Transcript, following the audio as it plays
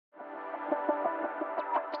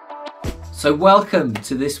So welcome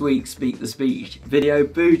to this week's Speak the Speech video.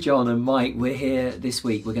 Boo, John and Mike, we're here this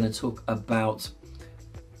week. We're going to talk about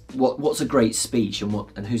what's a great speech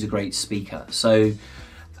and who's a great speaker. So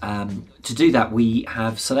to do that, we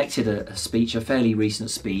have selected a speech, a fairly recent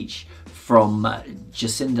speech from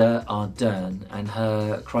Jacinda Ardern and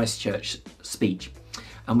her Christchurch speech.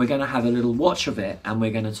 And we're going to have a little watch of it, and we're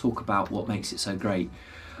going to talk about what makes it so great.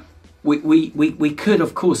 We could,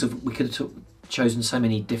 of course, we could have chosen so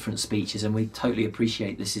many different speeches, and we totally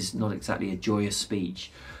appreciate this is not exactly a joyous speech.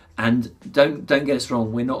 And don't get us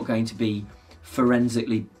wrong, we're not going to be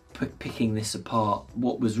forensically picking this apart.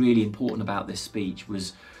 What was really important about this speech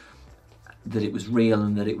was that it was real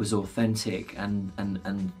and that it was authentic, and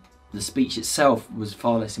the speech itself was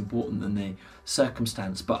far less important than the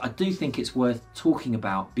circumstance. But I do think it's worth talking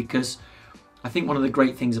about, because I think one of the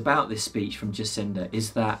great things about this speech from Jacinda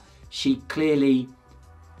is that she clearly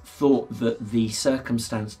thought that the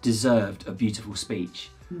circumstance deserved a beautiful speech,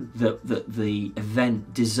 that the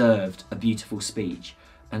event deserved a beautiful speech,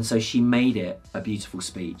 and so she made it a beautiful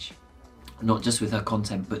speech, not just with her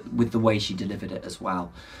content but with the way she delivered it as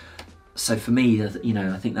well. So for me, you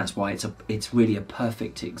know, I think that's why it's really a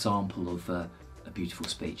perfect example of a beautiful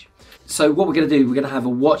speech. So what we're going to do, we're going to have a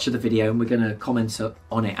watch of the video and we're going to comment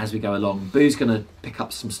on it as we go along. Boo's going to pick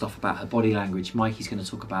up some stuff about her body language, Mikey's going to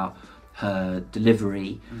talk about her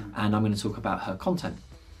delivery, and I'm going to talk about her content.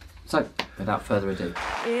 So, without further ado.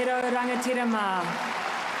 Ero rangatira mā,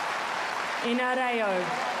 ina reo,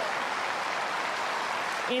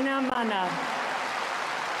 ina mana,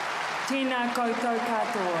 tina koutou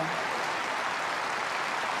katoa.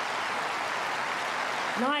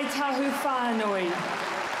 Nai tahu whānui,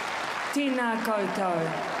 tina koutou.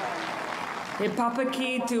 He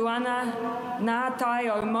papaki tu ana, nā tai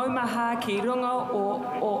o maumaha ki runga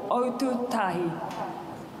o autu tahi.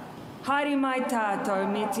 Haere mai tātou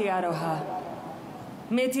me te aroha,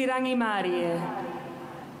 me te rangi mārie,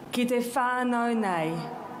 ki te whānau nei.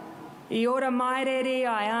 I ora mairere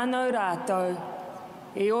ai anō rātou,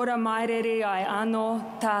 I ora mairere ai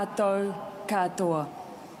anō tātou katoa.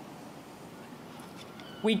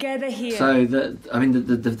 We gather here. So,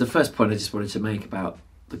 the first point I just wanted to make about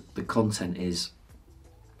the content is,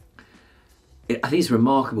 I think it's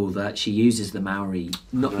remarkable that she uses the Maori,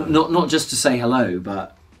 not just to say hello,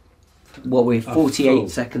 but we're 48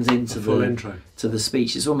 seconds into the intro to the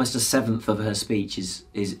speech. It's almost a seventh of her speech is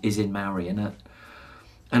in Maori, and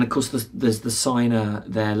of course there's the signer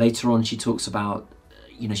there. Later on, she talks about,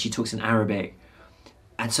 you know, she talks in Arabic,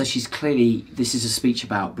 and so she's clearly, this is a speech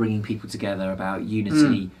about bringing people together, about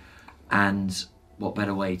unity, and what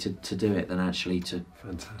better way to do it than actually to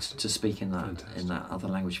speak in that other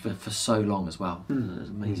language for so long as well.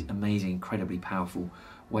 Amazing, incredibly powerful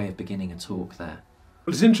way of beginning a talk there.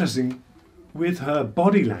 Well, it's interesting with her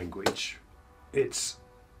body language. It's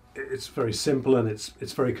very simple and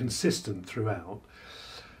it's very consistent throughout,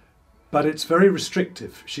 but it's very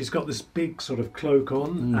restrictive. She's got this big sort of cloak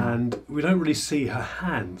on, and we don't really see her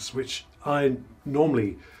hands, which I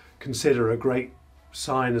normally consider a great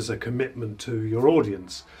sign as a commitment to your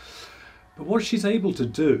audience. But what she's able to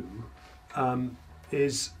do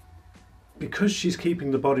is, because she's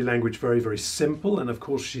keeping the body language very, very simple, and of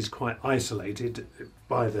course she's quite isolated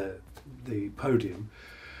by the podium,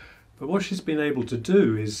 but what she's been able to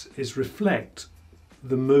do is reflect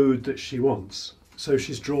the mood that she wants. So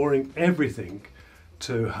she's drawing everything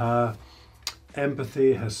to her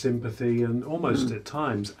empathy, her sympathy, and almost at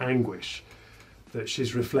times anguish that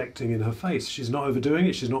she's reflecting in her face. She's not overdoing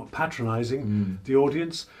it, she's not patronising the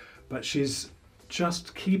audience, but she's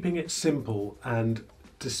just keeping it simple and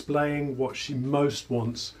displaying what she most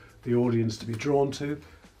wants the audience to be drawn to,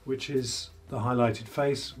 which is the highlighted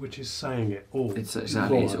face, which is saying it all. It's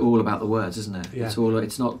exactly, it's all about the words, isn't it? Yeah.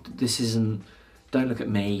 It's not, this isn't, don't look at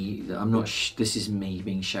me, I'm not, this is me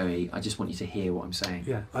being showy, I just want you to hear what I'm saying.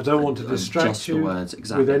 Yeah, I don't want to distract just you the words,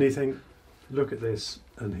 exactly. with anything. Look at this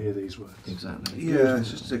and hear these words. Exactly. Yeah,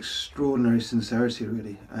 it's just extraordinary sincerity,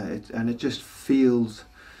 really, and it just feels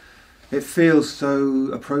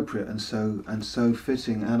so appropriate and so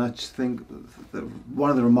fitting. And I just think that one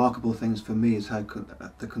of the remarkable things for me is how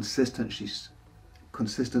the consistency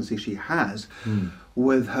she has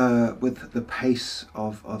with the pace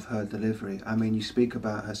of her delivery. I mean, you speak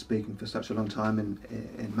about her speaking for such a long time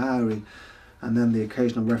in Maori, and then the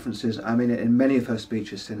occasional references. I mean, in many of her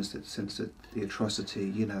speeches since the atrocity,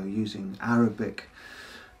 you know, using Arabic,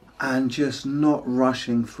 and just not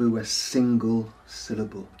rushing through a single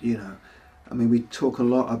syllable, you know. I mean, we talk a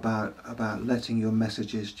lot about letting your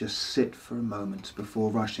messages just sit for a moment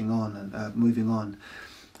before rushing on and moving on.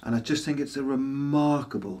 And I just think it's a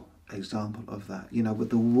remarkable example of that. You know, with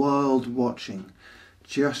the world watching,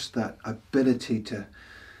 just that ability to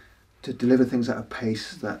deliver things at a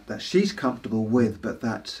pace that she's comfortable with, but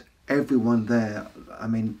that everyone there, I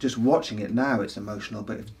mean, just watching it now, it's emotional,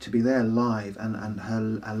 but to be there live and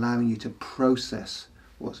her allowing you to process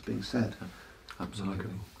what's being said.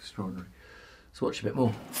 Absolutely. Extraordinary. Let's watch a bit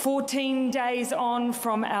more. 14 days on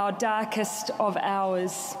from our darkest of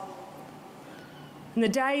hours. In the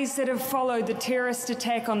days that have followed the terrorist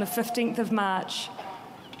attack on the 15th of March,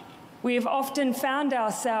 we have often found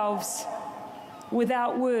ourselves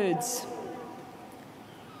without words.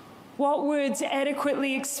 What words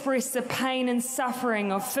adequately express the pain and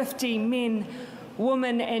suffering of 50 men,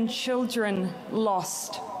 women and children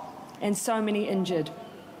lost, and so many injured?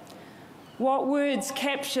 What words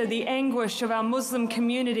capture the anguish of our Muslim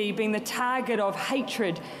community being the target of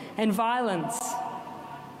hatred and violence?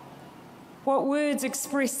 What words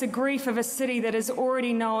express the grief of a city that has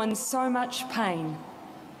already known so much pain?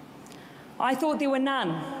 I thought there were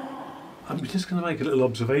none. I'm just going to make a little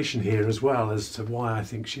observation here as well as to why I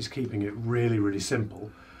think she's keeping it really, really simple.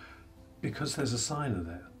 Because there's a signer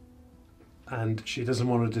there. And she doesn't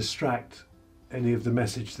want to distract any of the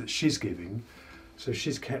message that she's giving. So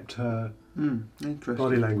she's kept her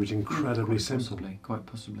body language incredibly simple. Quite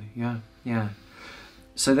possibly, yeah.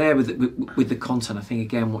 So there with the content, I think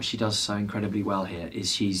again what she does so incredibly well here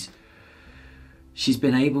is she's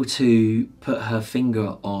been able to put her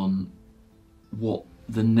finger on what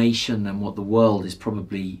the nation and what the world is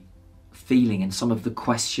probably feeling and some of the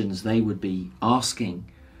questions they would be asking.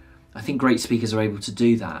 I think great speakers are able to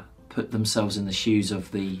do that, put themselves in the shoes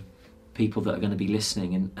of the people that are going to be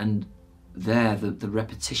listening, and there the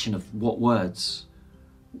repetition of what words,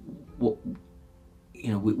 what, you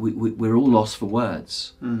know, we're all lost for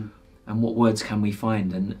words, and what words can we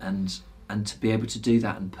find, and to be able to do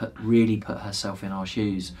that and really put herself in our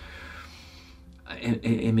shoes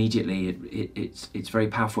immediately, it's very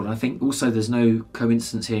powerful. And I think also there's no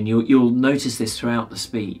coincidence here, and you'll notice this throughout the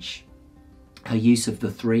speech, her use of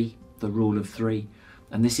the rule of three.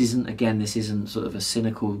 And this isn't sort of a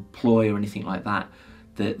cynical ploy or anything like that.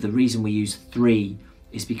 The reason we use 3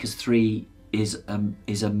 is because 3 is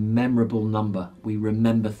a memorable number. We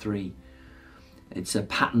remember 3. It's a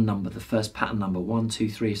pattern number, the first pattern number. 1, 2,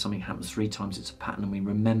 3. If something happens 3 times, it's a pattern, and we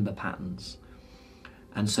remember patterns.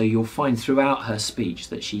 And so you'll find throughout her speech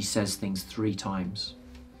that she says things 3 times.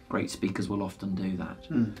 Great speakers will often do that.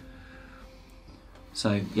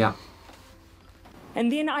 So, yeah.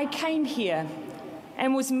 And then I came here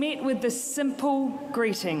and was met with this simple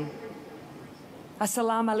greeting.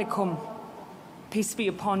 Assalamu alaikum, peace be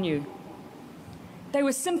upon you. They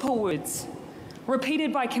were simple words,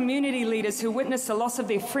 repeated by community leaders who witnessed the loss of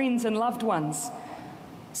their friends and loved ones.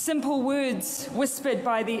 Simple words whispered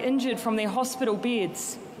by the injured from their hospital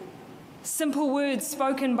beds. Simple words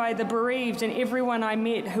spoken by the bereaved and everyone I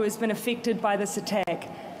met who has been affected by this attack.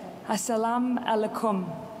 Assalamu alaikum,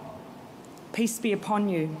 peace be upon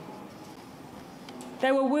you.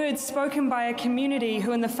 They were words spoken by a community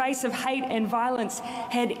who, in the face of hate and violence,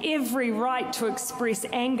 had every right to express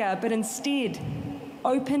anger, but instead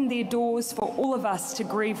opened their doors for all of us to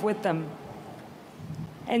grieve with them.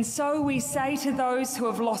 And so we say to those who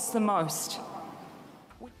have lost the most.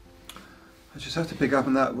 I just have to pick up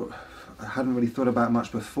on that. I hadn't really thought about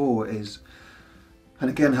much before is, and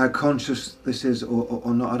again, how conscious this is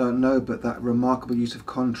or not, I don't know, but that remarkable use of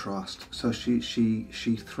contrast. So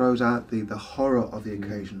she throws out the horror of the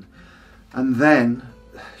occasion, and then,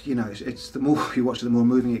 you know, it's the more you watch it, the more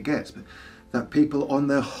moving it gets. But that people on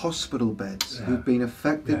their hospital beds who've been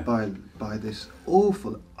affected by this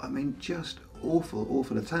awful, I mean, just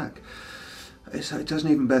awful attack. It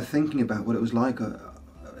doesn't even bear thinking about what it was like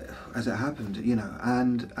as it happened, you know,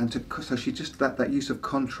 so she just that use of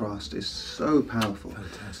contrast is so powerful.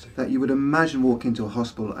 Fantastic. That you would imagine walking into a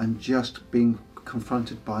hospital and just being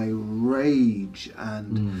confronted by rage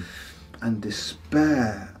and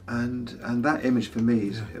despair, and that image for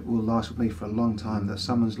me it will last with me for a long time. That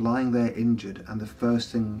someone's lying there injured, and the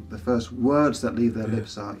first words that leave their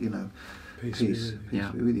lips are, you know, peace be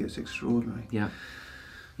with you. It's extraordinary.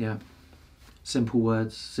 Yeah. Simple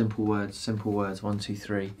words, simple words, simple words. 1, 2,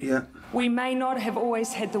 3. Yeah. We may not have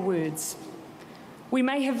always had the words. We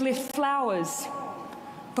may have left flowers,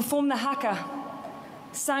 performed the haka,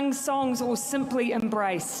 sung songs, or simply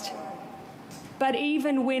embraced. But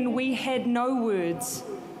even when we had no words,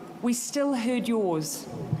 we still heard yours.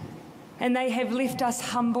 And they have left us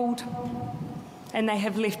humbled, and they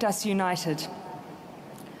have left us united.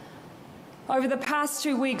 Over the past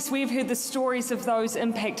 2 weeks, we've heard the stories of those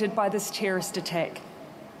impacted by this terrorist attack.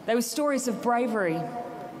 They were stories of bravery,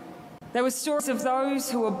 There were stories of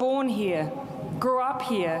those who were born here, grew up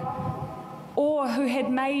here, or who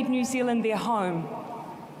had made New Zealand their home,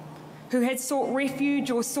 who had sought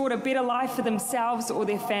refuge or sought a better life for themselves or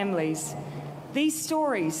their families. These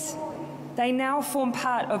stories, they now form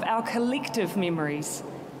part of our collective memories.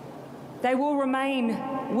 They will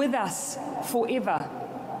remain with us forever.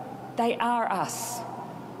 They are us.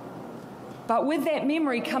 But with that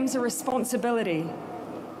memory comes a responsibility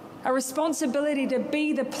to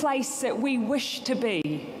be the place that we wish to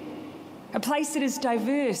be, a place that is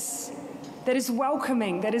diverse, that is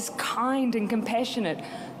welcoming, that is kind and compassionate.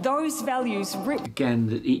 Those values...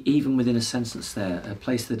 Again, even within a sentence there, a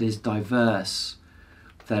place that is diverse,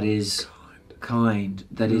 that is kind,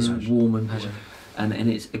 that is warm and passionate. And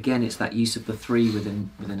it's, again, it's that use of the three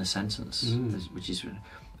within a sentence, which is...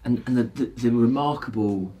 And the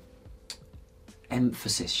remarkable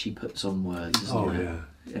emphasis she puts on words, isn't it? Yeah.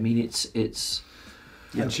 I mean, it's...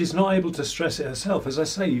 And she's not able to stress it herself. As I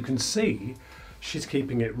say, you can see she's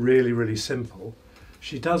keeping it really, really simple.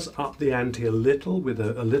 She does up the ante a little with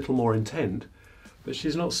a little more intent, but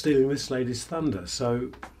she's not stealing this lady's thunder. So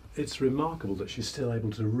it's remarkable that she's still able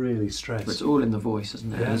to really stress. But it's all in the voice,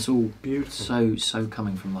 isn't it? Yeah, and it's all beautiful. So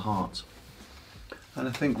coming from the heart. And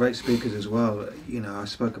I think great speakers as well, you know, I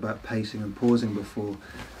spoke about pacing and pausing before.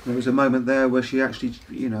 There was a moment there where she actually,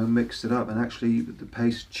 you know, mixed it up and actually the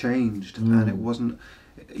pace changed and it wasn't,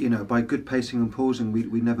 you know, by good pacing and pausing,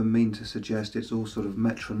 we never mean to suggest it's all sort of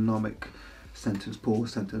metronomic sentence,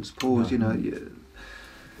 pause, you know. It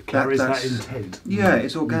carries that intent. Yeah,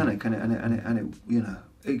 it's organic and it, you know,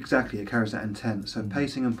 exactly, it carries that intent. So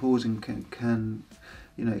pacing and pausing can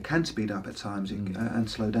you know, it can speed up at times and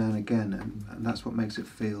slow down again, and that's what makes it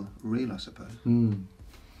feel real, I suppose.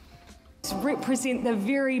 Represent the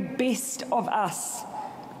very best of us.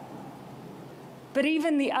 But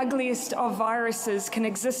even the ugliest of viruses can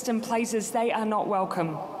exist in places they are not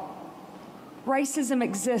welcome. Racism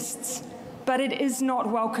exists, but it is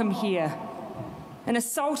not welcome here. An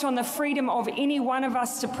assault on the freedom of any one of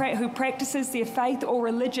us who practices their faith or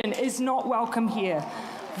religion is not welcome here.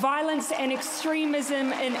 Violence and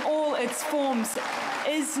extremism in all its forms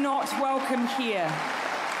is not welcome here.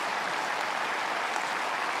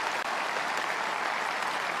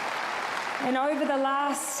 And over the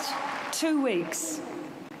last 2 weeks,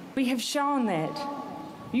 we have shown that.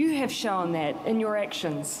 You have shown that in your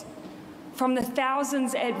actions. From the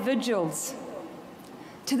thousands at vigils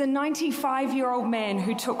to the 95-year-old man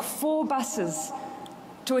who took 4 buses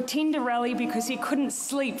to attend a rally because he couldn't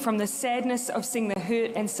sleep from the sadness of seeing the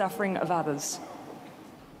hurt and suffering of others.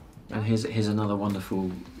 And here's another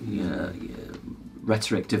wonderful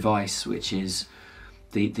rhetoric device, which is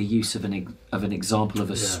the use of an example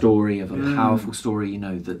of a story, of a powerful story. You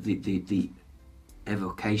know, the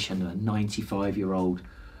evocation of a 95-year-old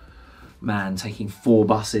man taking 4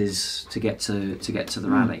 buses to get to the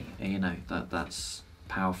rally. You know, that's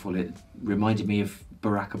powerful. It reminded me of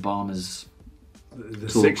Barack Obama's the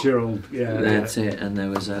 6-year-old, that's it. And there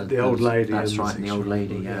was the old lady. That's right, the old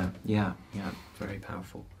lady. Yeah, very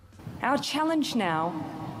powerful. Our challenge now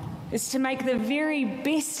is to make the very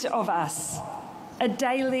best of us a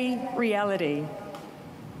daily reality,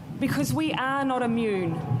 because we are not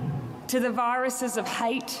immune to the viruses of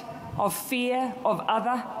hate, of fear, of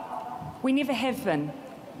other. We never have been,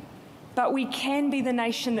 but we can be the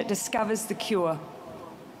nation that discovers the cure.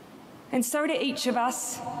 And so to each of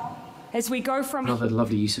us, as we go from... Another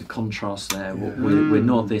lovely use of contrast there. We're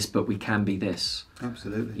not this, but we can be this.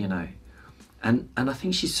 Absolutely. You know, and I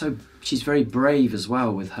think she's very brave as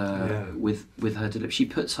well with her with her delivery. She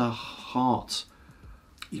puts her heart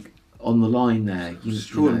on the line there.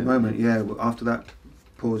 Extraordinary moment, after that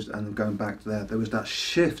pause and going back to there was that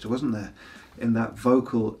shift, wasn't there, in that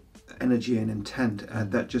vocal energy and intent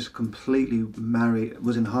that just completely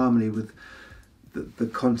was in harmony with the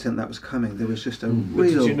content that was coming. There was just a real...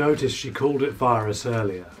 But did you notice she called it virus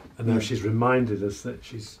earlier, and now she's reminded us that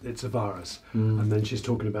it's a virus, and then she's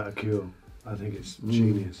talking about a cure. I think it's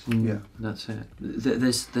genius. Yeah, that's it.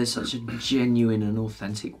 There's such a genuine and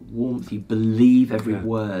authentic warmth. You believe every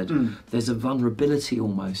word. There's a vulnerability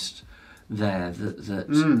almost there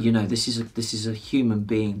that you know, this is a human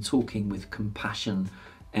being talking with compassion,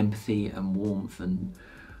 empathy, and warmth, and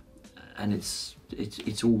it's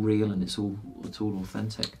all real and it's all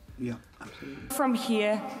authentic. Yeah, absolutely. From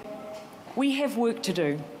here, we have work to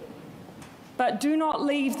do. But do not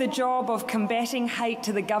leave the job of combating hate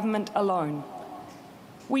to the government alone.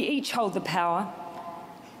 We each hold the power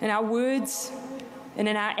in our words and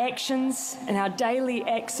in our actions, in our daily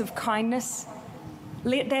acts of kindness.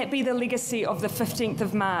 Let that be the legacy of the 15th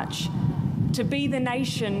of March. to be the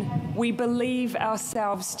nation we believe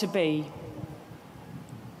ourselves to be.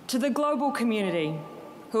 To the global community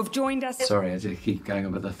who have joined us... Sorry, I did keep going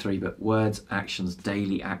over the three, but words, actions,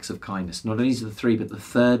 daily acts of kindness. Not only is it the three, but the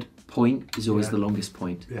third point is always the longest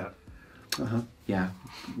point. Yeah. Yeah,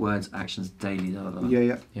 words, actions, daily.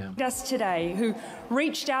 Yeah. Us today, who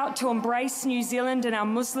reached out to embrace New Zealand and our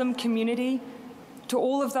Muslim community, to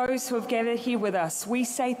all of those who have gathered here with us, we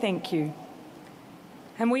say thank you.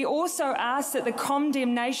 And we also ask that the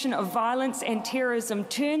condemnation of violence and terrorism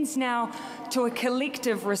turns now to a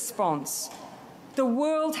collective response. The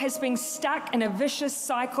world has been stuck in a vicious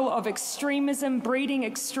cycle of extremism, breeding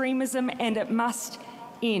extremism, and it must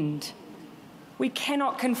end. We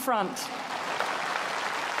cannot confront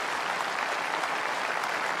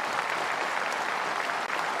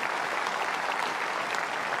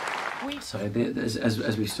So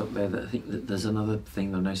as we stop there, I think that there's another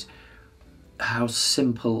thing that I noticed, how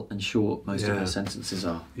simple and short most of her sentences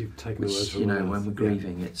are. You've taken the words which, from you know, her mouth. when we're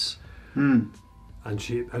grieving, it's...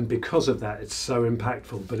 And because of that, it's so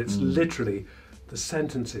impactful, but it's literally, the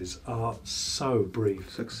sentences are so brief.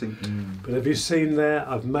 Succinct. But have you seen there,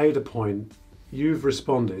 I've made a point, you've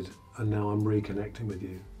responded, and now I'm reconnecting with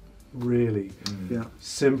you. Really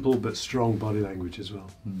simple but strong body language as well.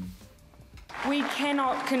 We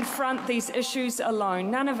cannot confront these issues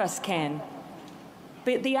alone. None of us can.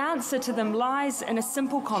 But the answer to them lies in a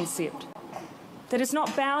simple concept that is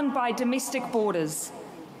not bound by domestic borders,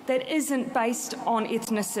 that isn't based on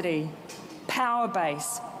ethnicity, power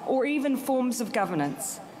base, or even forms of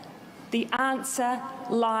governance. The answer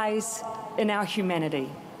lies in our humanity.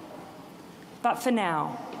 But for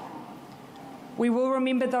now, we will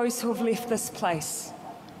remember those who have left this place.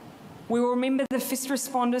 We will remember the first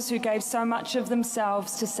responders who gave so much of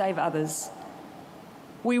themselves to save others.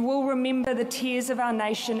 We will remember the tears of our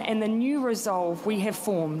nation and the new resolve we have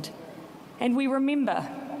formed. And we remember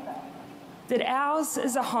that ours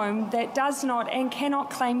is a home that does not and cannot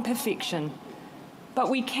claim perfection, but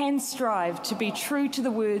we can strive to be true to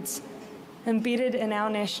the words embedded in our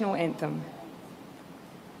national anthem.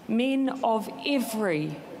 Men of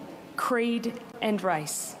every creed and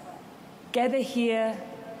race, gather here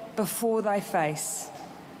before thy face,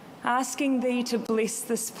 asking thee to bless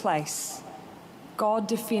this place. God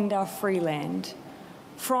defend our free land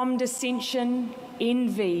from dissension,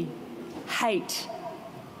 envy, hate,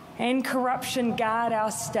 and corruption. Guard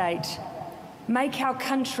our state. Make our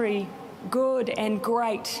country good and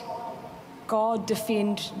great. God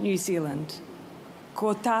defend New Zealand.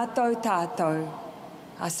 Ko tātou tātou.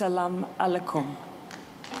 Assalamu alaikum.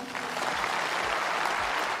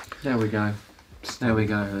 There we go. There we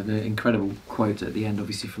go. An incredible quote at the end,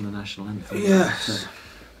 obviously from the national anthem. Yes.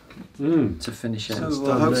 To finish it.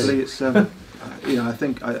 So hopefully it's, you know, I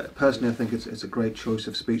think it's a great choice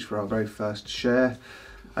of speech for our very first share.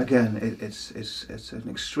 Again, it's an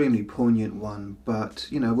extremely poignant one, but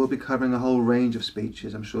you know, we'll be covering a whole range of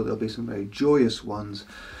speeches. I'm sure there'll be some very joyous ones.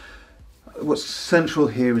 What's central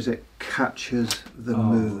here is it captures the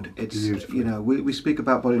mood. It's, you know, we speak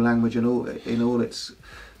about body language in all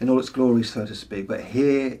its glory, so to speak. But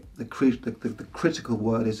here, the critical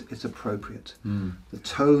word is it's appropriate. The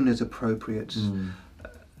tone is appropriate.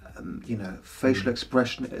 You know, facial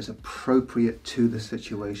expression is appropriate to the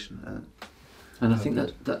situation. And I think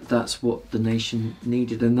that's what the nation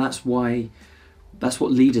needed, and that's what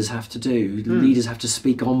leaders have to do. Leaders have to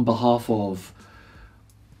speak on behalf of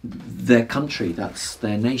their country, that's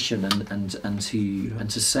their nation, and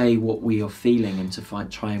to say what we are feeling, and to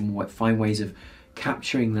try and find ways of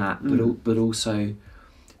capturing that, but also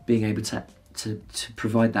being able to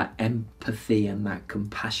provide that empathy and that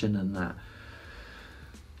compassion and that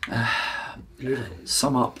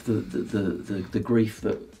sum up the grief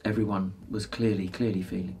that everyone was clearly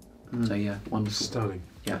feeling. So yeah, wonderful. Stunning.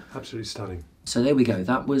 Yeah, absolutely stunning. So there we go.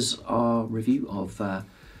 That was our review of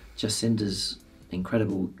Jacinda's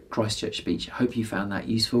incredible Christchurch speech. I hope you found that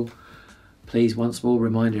useful. Please, once more,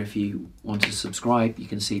 reminder, if you want to subscribe, you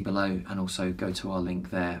can see below, and also go to our link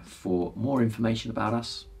there for more information about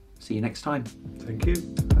us. See you next time. Thank you.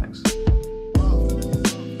 Thanks.